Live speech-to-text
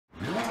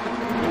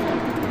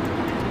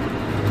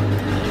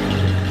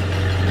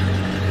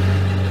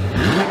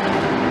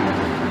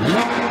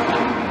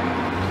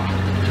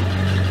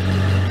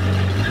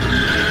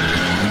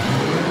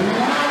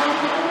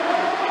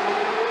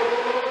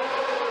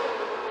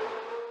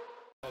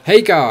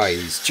Hey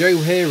guys, Joe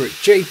here at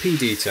JP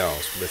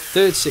Details for the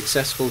third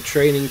successful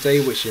training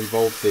day which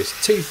involved this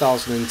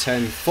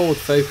 2010 Ford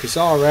Focus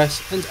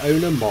RS and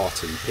owner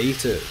Martyn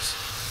Peters.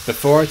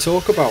 Before I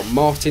talk about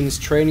Martyn's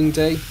training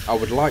day, I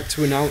would like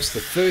to announce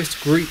the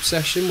first group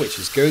session which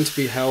is going to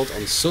be held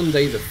on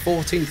Sunday the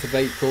 14th of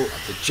April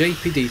at the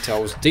JP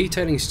Details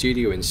Detailing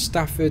Studio in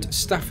Stafford,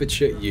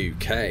 Staffordshire,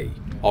 UK.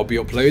 I'll be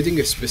uploading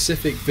a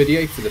specific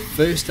video for the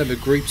first ever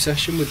group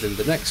session within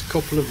the next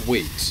couple of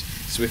weeks.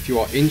 So if you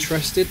are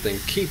interested, then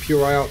keep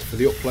your eye out for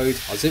the upload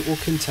as it will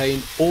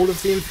contain all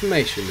of the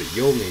information that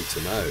you'll need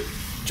to know.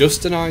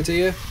 Just an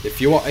idea,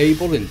 if you are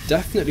able and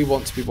definitely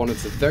want to be one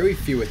of the very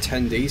few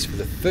attendees for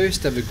the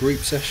first ever group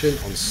session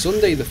on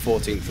Sunday the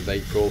 14th of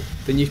April,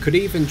 then you could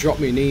even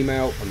drop me an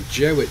email on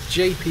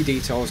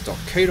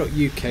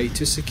joe@jpdetails.co.uk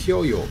to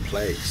secure your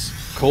place.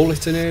 Call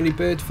it an early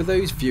bird for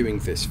those viewing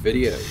this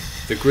video.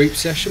 The group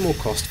session will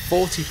cost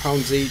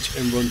 £40 each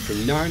and run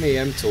from 9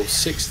 AM till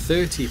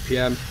 6:30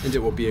 PM, and it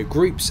will be a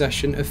group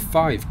session of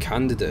 5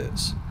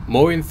 candidates.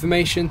 More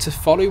information to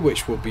follow,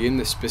 which will be in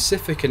the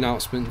specific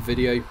announcement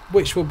video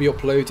which will be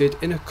uploaded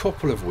in a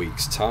couple of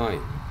weeks'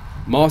 time.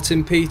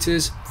 Martyn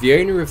Peters, the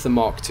owner of the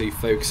Mk2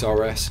 Focus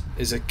RS,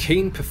 is a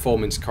keen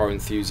performance car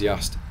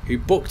enthusiast who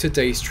booked a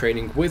day's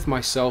training with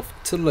myself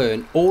to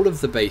learn all of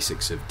the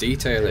basics of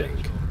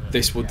detailing.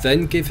 This would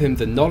then give him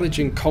the knowledge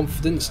and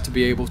confidence to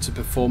be able to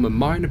perform a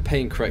minor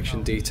paint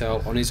correction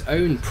detail on his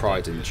own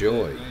pride and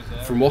joy.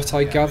 From what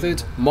I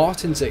gathered,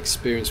 Martyn's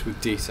experience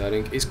with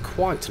detailing is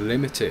quite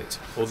limited,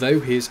 although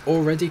he is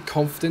already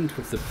confident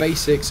with the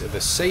basics of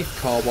a safe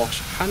car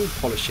wash, hand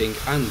polishing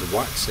and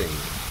waxing.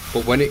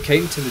 But when it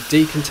came to the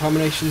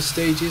decontamination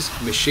stages,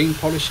 machine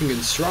polishing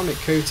and ceramic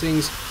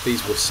coatings,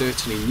 these were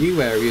certainly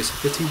new areas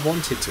that he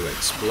wanted to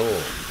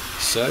explore.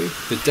 So,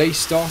 the day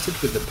started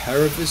with the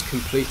pair of us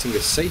completing a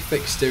safe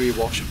exterior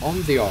wash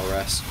on the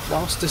RS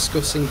whilst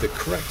discussing the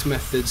correct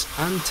methods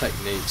and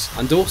techniques,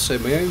 and also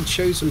my own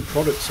chosen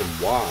products and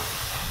why.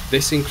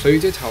 This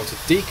included how to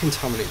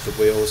decontaminate the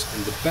wheels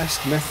and the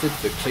best method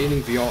for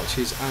cleaning the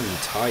arches and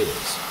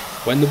tyres.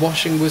 When the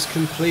washing was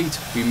complete,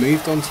 we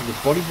moved on to the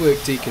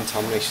bodywork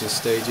decontamination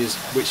stages,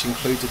 which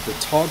included the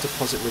tar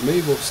deposit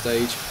removal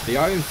stage, the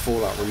iron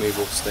fallout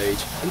removal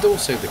stage, and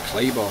also the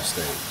clay bar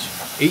stage.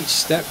 Each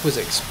step was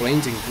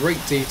explained in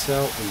great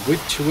detail, and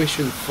with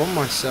tuition from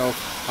myself,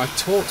 I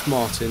taught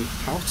Martyn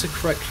how to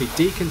correctly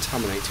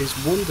decontaminate his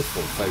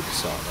wonderful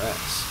Focus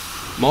RS.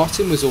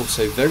 Martyn was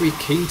also very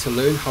keen to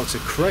learn how to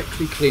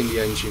correctly clean the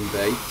engine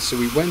bay, so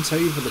we went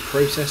over the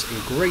process in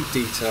great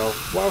detail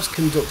whilst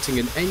conducting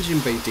an engine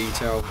bay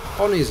detail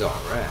on his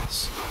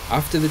RS.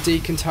 After the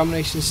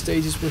decontamination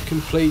stages were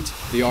complete,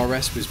 the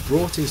RS was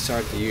brought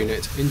inside the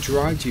unit and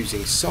dried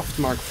using soft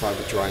mag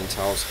fibre drying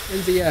towels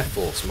and the Air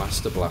Force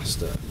Master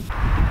Blaster.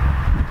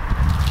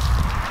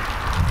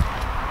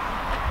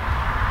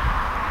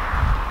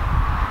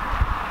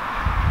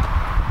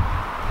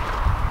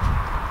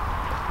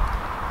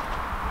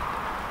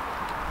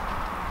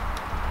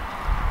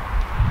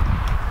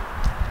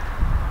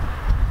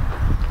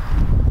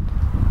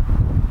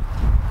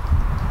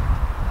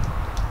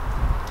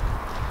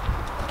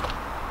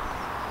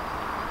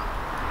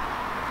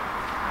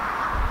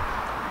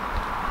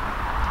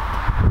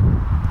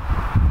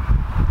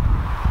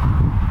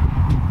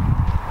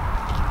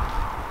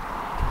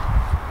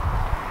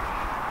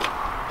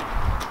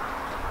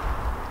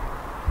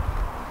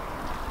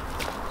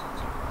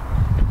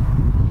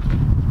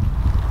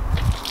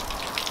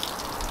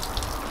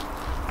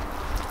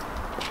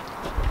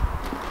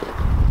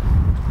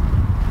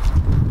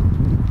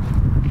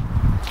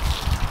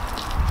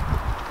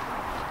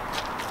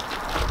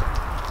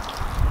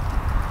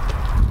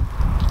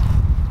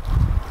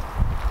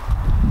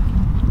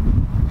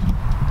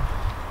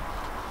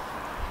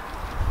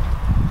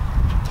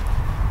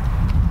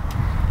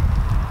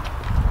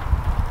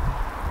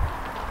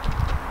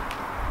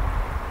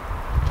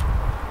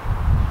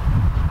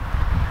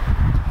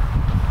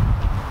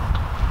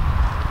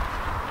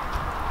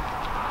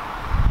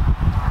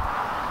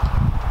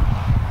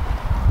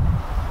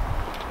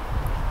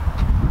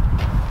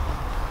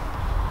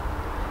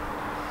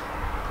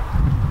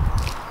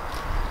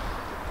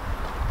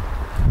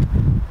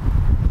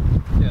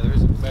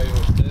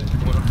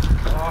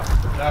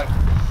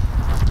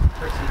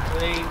 Pretty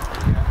clean.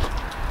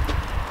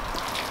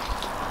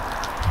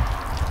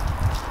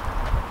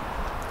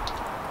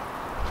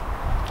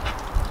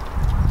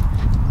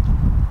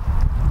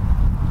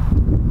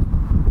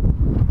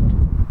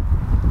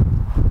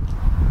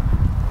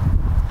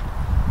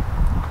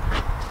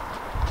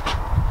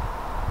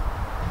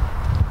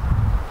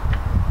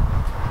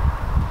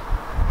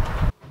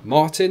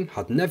 Martyn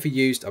had never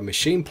used a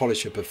machine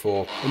polisher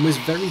before and was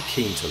very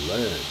keen to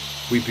learn.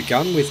 We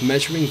began with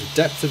measuring the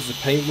depth of the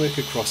paintwork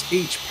across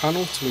each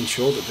panel to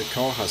ensure that the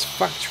car has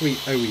factory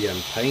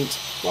OEM paint,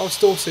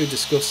 whilst also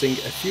discussing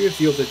a few of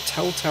the other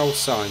telltale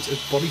signs of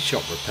body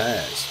shop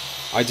repairs.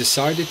 I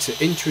decided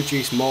to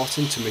introduce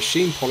Martyn to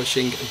machine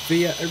polishing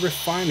via a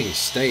refining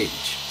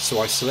stage,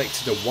 so I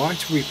selected a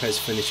white Rupes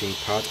finishing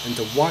pad and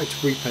a white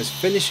Rupes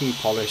finishing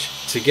polish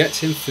to get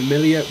him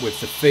familiar with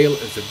the feel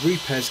of the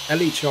Rupes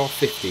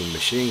LHR15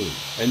 machine,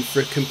 and for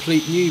a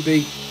complete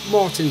newbie,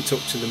 Martyn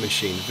took to the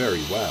machine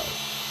very well.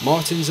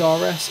 Martyn's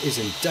RS is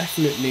in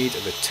definite need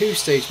of a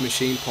 2-stage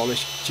machine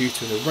polish due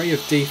to an array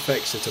of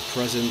defects that are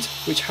present,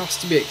 which has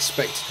to be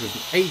expected with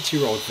an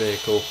 8-year-old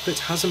vehicle that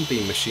hasn't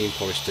been machine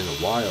polished in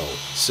a while.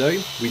 So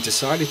we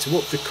decided to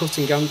up the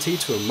cutting ante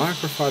to a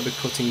microfiber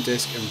cutting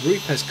disc and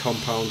Rupes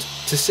compound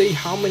to see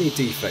how many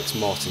defects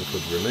Martyn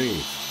could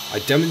remove. I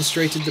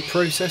demonstrated the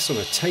process on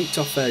a taped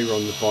off area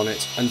on the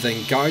bonnet and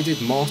then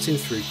guided Martyn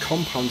through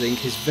compounding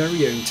his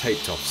very own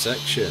taped off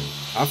section.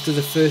 After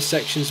the first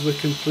sections were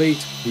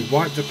complete, we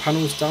wiped the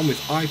panels down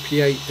with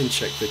IPA and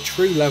checked the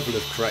true level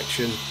of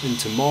correction, and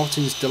to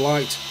Martyn's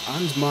delight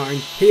and mine,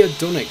 he had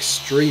done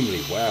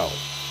extremely well.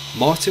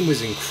 Martyn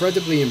was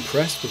incredibly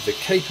impressed with the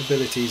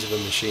capabilities of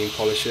a machine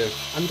polisher,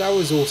 and I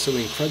was also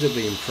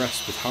incredibly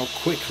impressed with how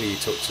quickly he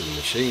took to the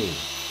machine.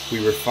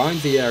 We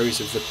refined the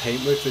areas of the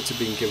paintwork that had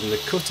been given the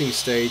cutting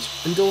stage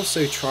and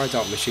also tried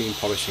out machine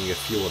polishing a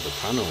few other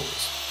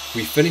panels.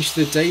 We finished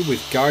the day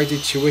with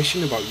guided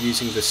tuition about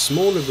using the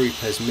smaller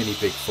Rupes Mini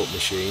Bigfoot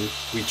machine.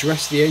 We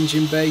dressed the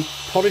engine bay,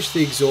 polished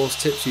the exhaust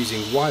tips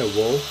using wire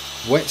wool,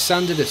 wet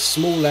sanded a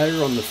small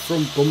layer on the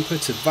front bumper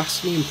to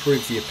vastly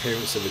improve the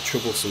appearance of a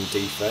troublesome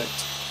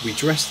defect. We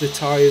dressed the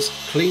tyres,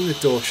 cleaned the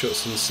door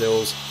shuts and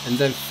sills, and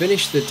then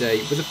finished the day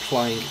with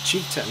applying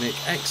G-Technic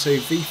XO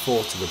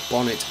V4 to the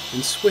bonnet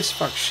and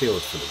Swissvac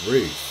shield for the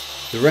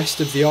roof. The rest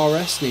of the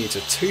RS needs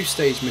a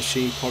 2-stage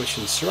machine polish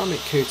and ceramic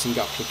coating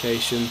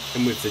application,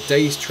 and with the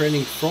day's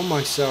training from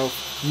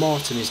myself,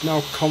 Martyn is now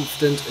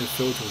confident and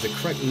filled with the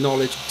correct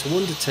knowledge to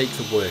undertake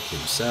the work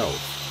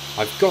himself.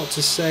 I've got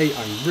to say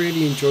I'm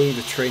really enjoying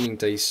the training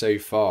days so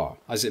far,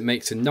 as it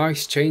makes a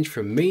nice change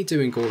from me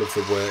doing all of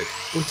the work,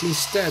 but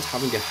instead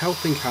having a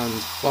helping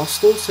hand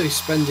whilst also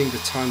spending the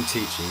time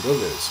teaching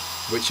others,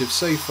 which have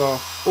so far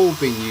all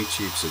been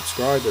YouTube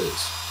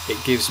subscribers.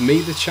 It gives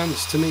me the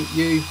chance to meet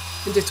you,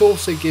 and it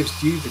also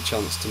gives you the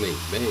chance to meet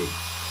me.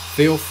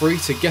 Feel free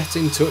to get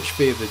in touch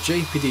via the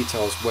JP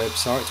Details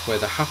website, where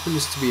there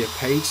happens to be a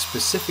page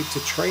specific to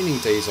training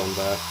days on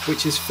there,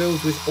 which is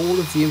filled with all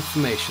of the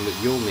information that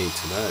you'll need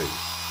to know.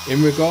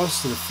 In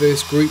regards to the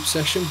first group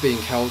session being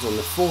held on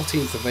the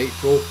 14th of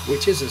April,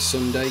 which is a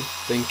Sunday,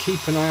 then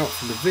keep an eye out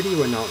for the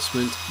video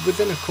announcement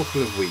within a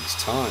couple of weeks'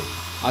 time.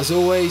 As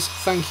always,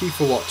 thank you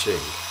for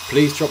watching.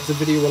 Please drop the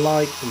video a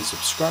like and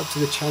subscribe to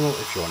the channel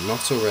if you are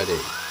not already.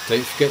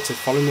 Don't forget to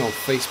follow me on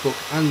Facebook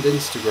and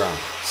Instagram.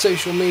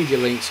 Social media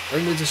links are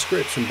in the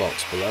description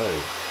box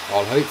below.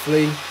 I'll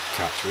hopefully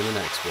catch you in the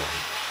next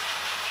one.